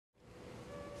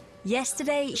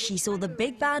Yesterday, she saw the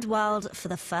big bad world for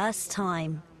the first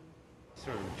time.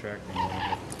 Sort of retracting a little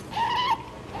bit.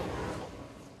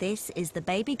 This is the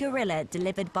baby gorilla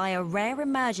delivered by a rare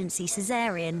emergency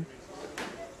Caesarian.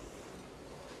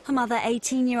 Her mother,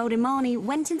 18-year-old Imani,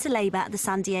 went into labour at the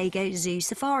San Diego Zoo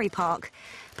Safari Park.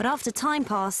 But after time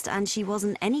passed and she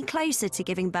wasn't any closer to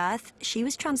giving birth, she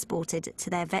was transported to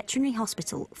their veterinary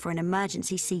hospital for an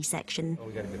emergency C-section.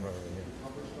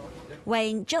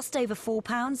 Weighing just over 4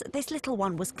 pounds, this little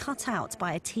one was cut out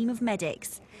by a team of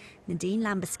medics. Nadine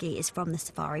Lamberski is from the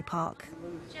safari park.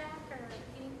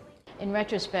 In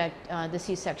retrospect, the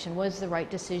C-section was the right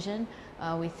decision.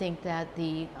 We think that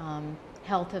the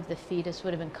health of the fetus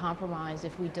would have been compromised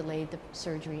if we delayed the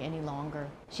surgery any longer.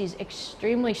 She's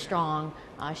extremely strong.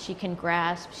 She can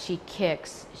grasp, she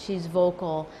kicks, she's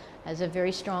vocal, has a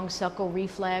very strong suckle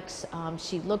reflex.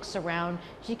 She looks around,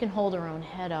 she can hold her own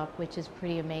head up, which is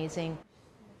pretty amazing.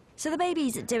 So the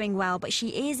baby's doing well, but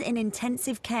she is in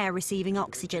intensive care receiving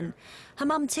oxygen. Her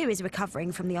mum too is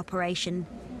recovering from the operation.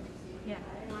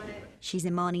 She's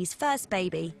Imani's first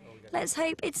baby. Let's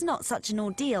hope it's not such an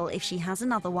ordeal if she has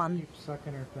another one. Keep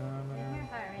sucking her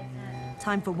thumb.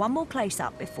 Time for one more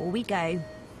close-up before we go.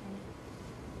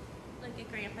 Look at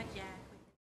Grandpa Jack.